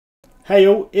Hey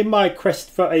all, in my quest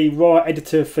for a raw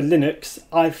editor for Linux,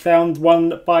 I found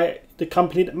one by the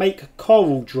company that make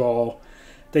CorelDRAW.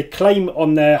 They claim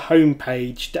on their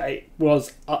homepage that it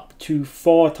was up to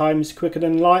 4 times quicker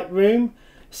than Lightroom,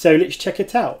 so let's check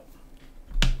it out.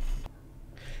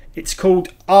 It's called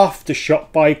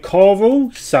Aftershot by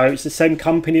Corel, so it's the same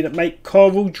company that make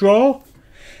CorelDRAW.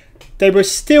 They were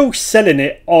still selling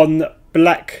it on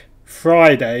Black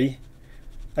Friday.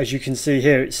 As you can see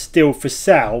here, it's still for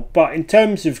sale, but in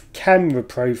terms of camera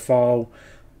profile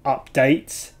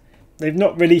updates, they've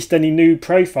not released any new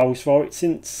profiles for it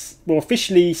since, well,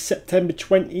 officially September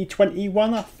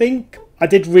 2021, I think. I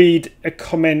did read a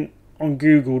comment on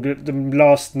Google that the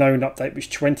last known update was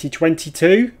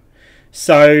 2022,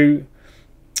 so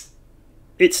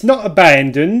it's not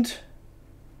abandoned,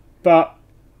 but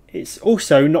it's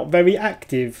also not very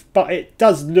active, but it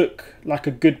does look like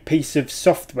a good piece of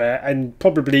software and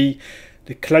probably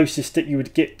the closest that you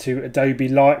would get to Adobe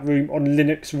Lightroom on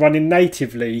Linux running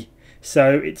natively.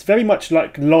 So it's very much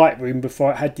like Lightroom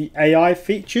before it had the AI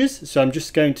features. So I'm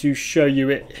just going to show you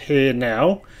it here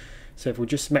now. So if we'll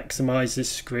just maximize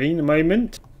this screen a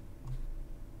moment.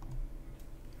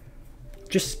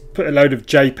 Just put a load of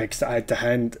JPEGs that I had to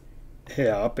hand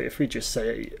here, but if we just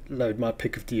say load my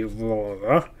pick of the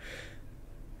Aurora,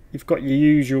 you've got your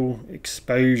usual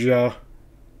exposure,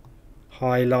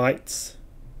 highlights,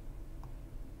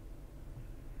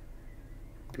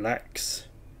 blacks,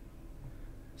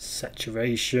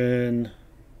 saturation,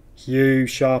 hue,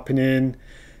 sharpening.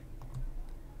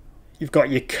 You've got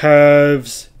your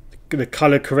curves, the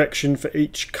color correction for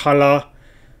each color,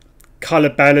 color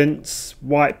balance,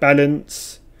 white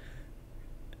balance.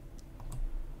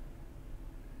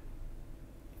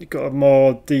 You've got a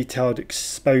more detailed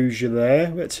exposure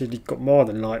there. Actually, you've got more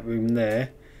than Lightroom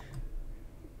there.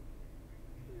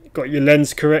 You've got your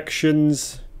lens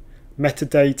corrections,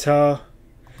 metadata,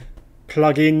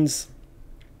 plugins.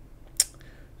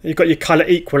 You've got your color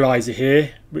equalizer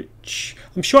here, which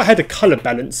I'm sure I had a color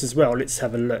balance as well. Let's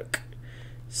have a look.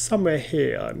 Somewhere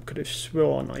here, I could have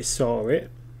sworn I saw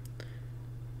it.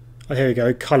 Oh, here we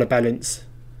go, color balance.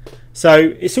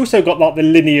 So it's also got like the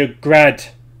linear grad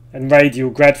and radial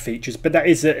grad features, but that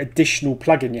is an additional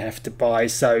plugin you have to buy.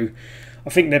 So I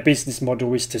think their business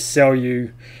model is to sell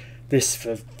you this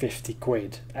for 50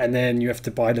 quid and then you have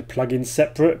to buy the plugin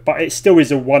separate, but it still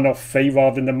is a one-off fee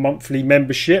rather than a monthly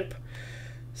membership.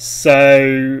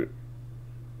 So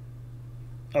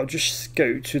I'll just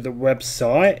go to the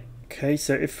website. Okay,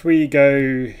 so if we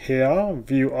go here,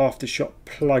 view Aftershot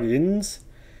plugins,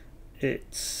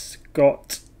 it's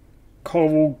got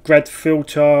Corel grad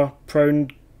filter, Pro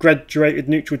graduated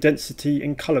neutral density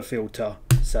and color filter.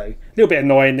 So a little bit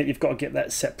annoying that you've got to get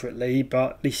that separately,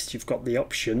 but at least you've got the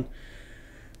option.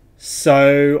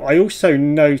 So I also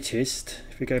noticed,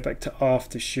 if we go back to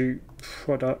Aftershot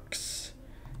products,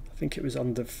 I think it was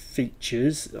under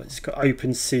features, it's got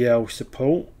OpenCL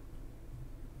support.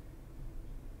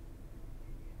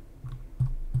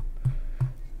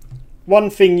 One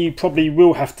thing you probably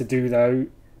will have to do though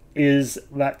is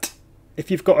that if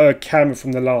you've got a camera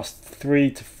from the last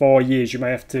 3 to 4 years, you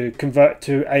may have to convert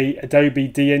to a Adobe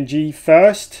DNG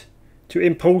first to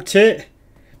import it.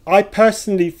 I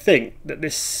personally think that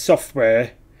this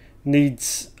software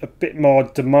needs a bit more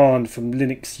demand from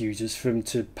Linux users for them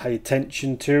to pay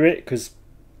attention to it, because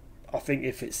I think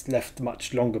if it's left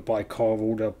much longer by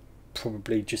Corel, they'll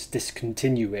probably just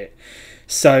discontinue it.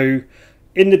 So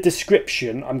in the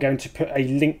description, I'm going to put a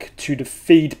link to the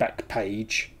feedback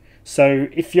page. So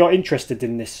if you're interested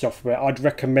in this software, I'd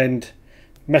recommend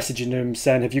messaging them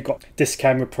saying, have you got this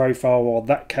camera profile or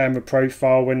that camera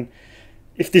profile? And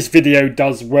if this video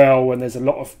does well and there's a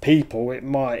lot of people, it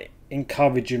might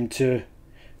encourage them to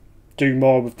do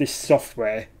more with this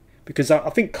software, because I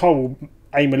think Corel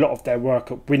aim a lot of their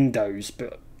work at Windows,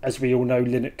 but as we all know,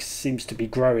 Linux seems to be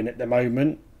growing at the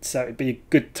moment, so it'd be a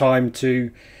good time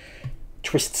to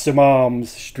twist some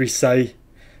arms, should we say.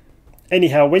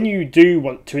 Anyhow, when you do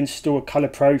want to install a color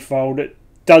profile that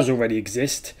does already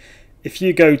exist, if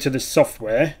you go to the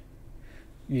software,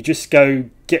 you just go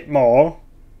get more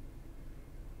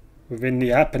within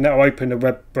the app and that will open a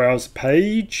web browser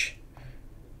page,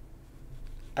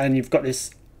 and you've got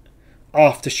this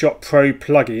Aftershot Pro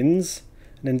plugins,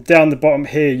 and then down the bottom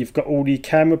here you've got all the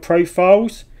camera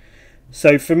profiles.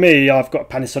 So for me, I've got a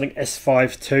Panasonic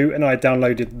S5 II and I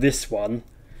downloaded this one.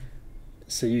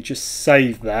 So you just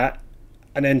save that,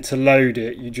 and then to load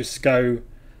it you just go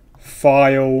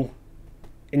File,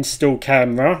 Install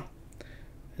Camera,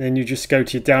 and then you just go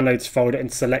to your downloads folder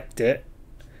and select it,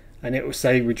 and it will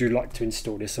say would you like to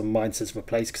install this, and mine says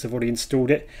replace because I've already installed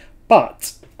it.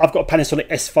 But I've got a Panasonic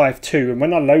S5 II, and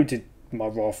when I loaded my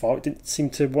raw file. It didn't seem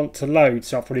to want to load,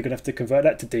 so I'm probably going to have to convert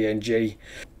that to DNG.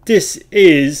 This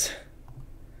is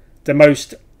the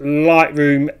most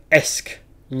Lightroom-esque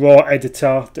raw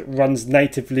editor that runs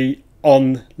natively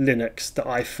on Linux that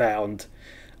I found,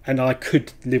 and I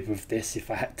could live with this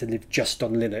if I had to live just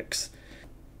on Linux.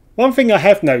 One thing I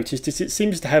have noticed is it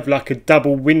seems to have like a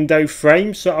double window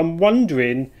frame, so I'm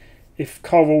wondering if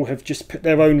Corel have just put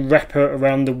their own wrapper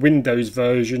around the Windows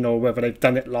version, or whether they've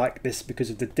done it like this because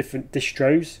of the different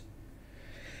distros.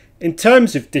 In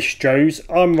terms of distros,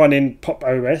 I'm running Pop!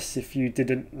 OS, if you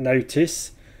didn't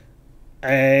notice,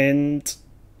 and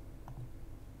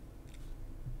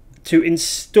to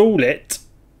install it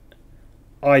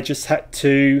I just had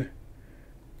to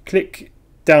click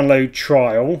download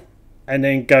trial and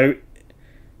then go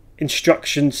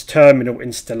instructions terminal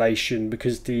installation,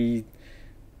 because the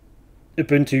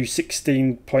Ubuntu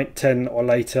 16.10 or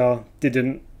later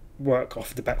didn't work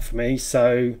off the bat for me.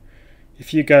 So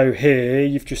if you go here,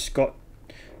 you've just got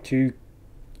to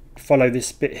follow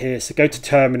this bit here. So go to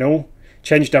terminal,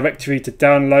 change directory to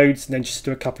downloads, and then just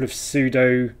do a couple of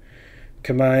sudo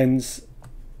commands,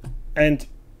 and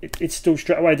it installed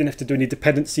straight away. I didn't have to do any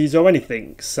dependencies or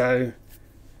anything. So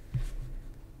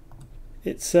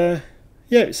it's yeah,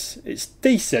 it's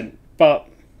decent, but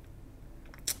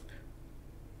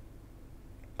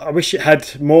I wish it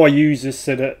had more users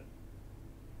so that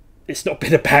it's not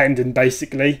been abandoned.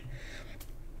 Basically,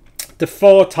 the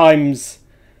 4 times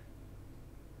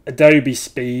Adobe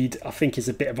speed I think is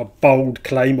a bit of a bold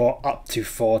claim, or up to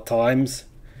 4 times.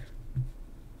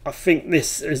 I think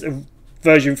this is a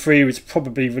version 3 was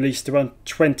probably released around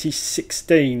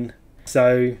 2016.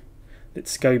 So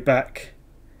let's go back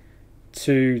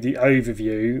to the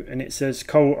overview, and it says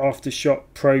Corel Aftershot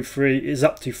Pro 3 is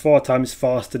up to 4 times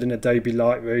faster than Adobe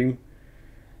Lightroom.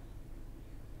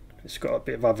 It's got a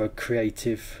bit of other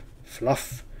creative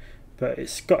fluff, but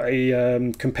it's got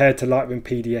a compared to Lightroom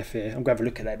PDF here. I'm going to have a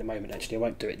look at that in a moment. Actually, I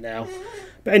won't do it now.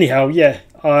 But anyhow, yeah,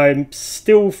 I'm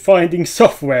still finding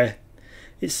software.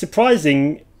 It's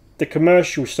surprising the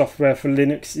commercial software for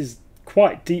Linux is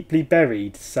quite deeply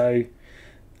buried. So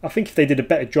I think if they did a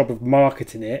better job of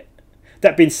marketing it.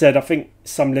 That being said, I think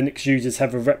some Linux users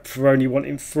have a rep for only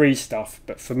wanting free stuff.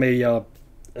 But for me,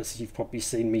 as you've probably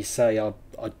seen me say, I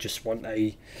just want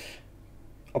a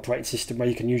operating system where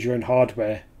you can use your own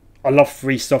hardware. I love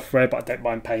free software, but I don't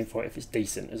mind paying for it if it's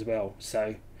decent as well.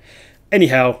 So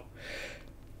anyhow,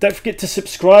 don't forget to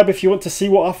subscribe if you want to see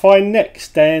what I find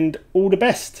next, and all the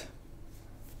best.